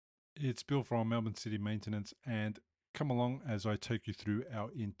It's Bill from Melbourne City Maintenance, and come along as I take you through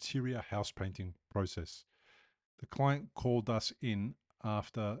our interior house painting process. The client called us in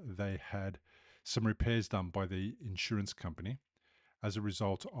after they had some repairs done by the insurance company as a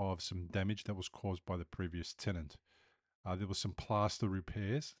result of some damage that was caused by the previous tenant. There was some plaster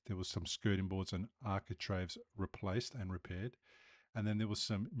repairs, there was some skirting boards and architraves replaced and repaired, and then there was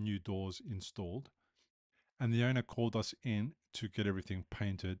some new doors installed. And the owner called us in to get everything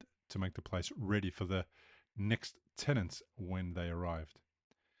painted to make the place ready for the next tenants when they arrived.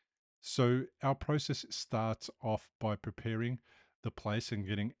 So our process starts off by preparing the place and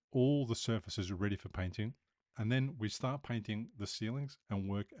getting all the surfaces ready for painting. And then we start painting the ceilings and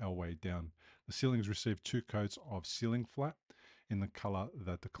work our way down. The ceilings receive 2 coats of ceiling flat in the color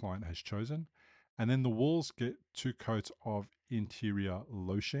that the client has chosen. And then the walls get 2 coats of interior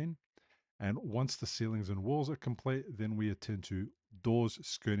low sheen. And once the ceilings and walls are complete, then we attend to doors,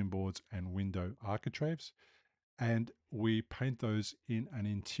 skirting boards, and window architraves. And we paint those in an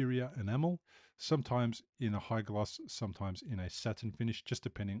interior enamel, sometimes in a high gloss, sometimes in a satin finish, just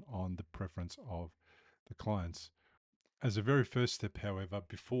depending on the preference of the clients. As a very first step, however,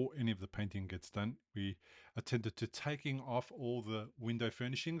 before any of the painting gets done, we attended to taking off all the window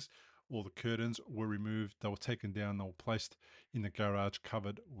furnishings. All the curtains were removed, they were taken down, they were placed in the garage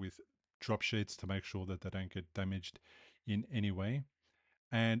covered with drop sheets to make sure that they don't get damaged in any way.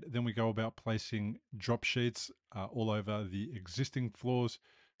 And then we go about placing drop sheets all over the existing floors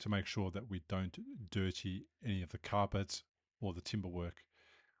to make sure that we don't dirty any of the carpets or the timber work.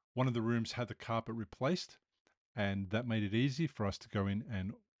 One of the rooms had the carpet replaced, and that made it easy for us to go in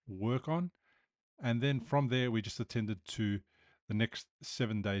and work on. And then from there, we just attended to the next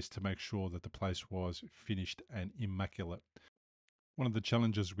 7 days to make sure that the place was finished and immaculate. One of the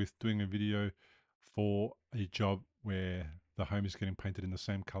challenges with doing a video for a job where the home is getting painted in the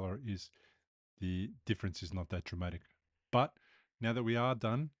same color is the difference is not that dramatic. But now that we are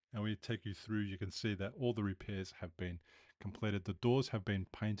done and we take you through, you can see that all the repairs have been completed. The doors have been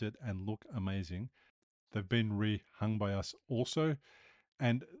painted and look amazing. They've been rehung by us also,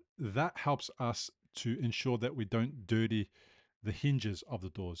 and that helps us to ensure that we don't dirty the hinges of the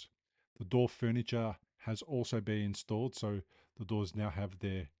doors. The door furniture has also been installed, so the doors now have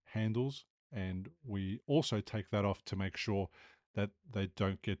their handles, and we also take that off to make sure that they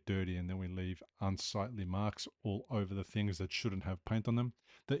don't get dirty, and then we leave unsightly marks all over the things that shouldn't have paint on them.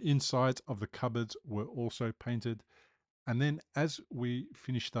 The insides of the cupboards were also painted, and then as we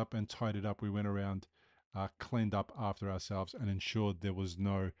finished up and tidied up, we went around, cleaned up after ourselves and ensured there was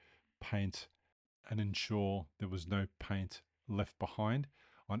no paint left behind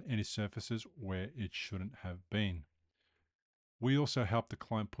on any surfaces where it shouldn't have been. We also helped the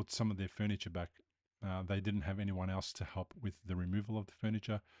client put some of their furniture back. They didn't have anyone else to help with the removal of the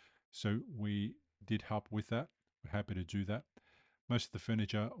furniture, so we did help with that. We're happy to do that. Most of the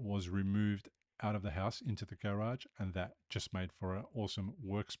furniture was removed out of the house into the garage, and that just made for an awesome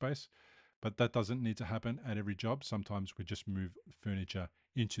workspace. But that doesn't need to happen at every job. Sometimes we just move furniture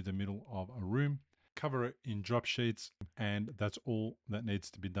into the middle of a room, cover it in drop sheets, and that's all that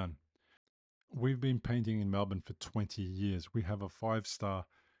needs to be done. We've been painting in Melbourne for 20 years. We have a 5-star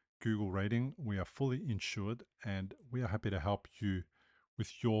Google rating. We are fully insured, and we are happy to help you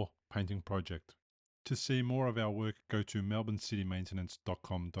with your painting project. To see more of our work, go to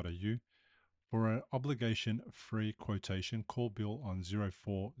melbournecitymaintenance.com.au. For an obligation-free quotation, call Bill on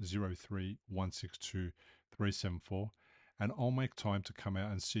 0403 162 374, and I'll make time to come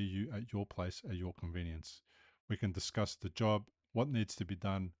out and see you at your place at your convenience. We can discuss the job, what needs to be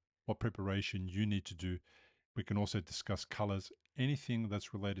done, what preparation you need to do. We can also discuss colors, anything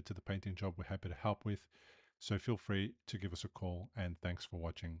that's related to the painting job we're happy to help with. So feel free to give us a call, and thanks for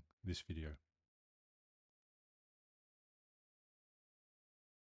watching this video.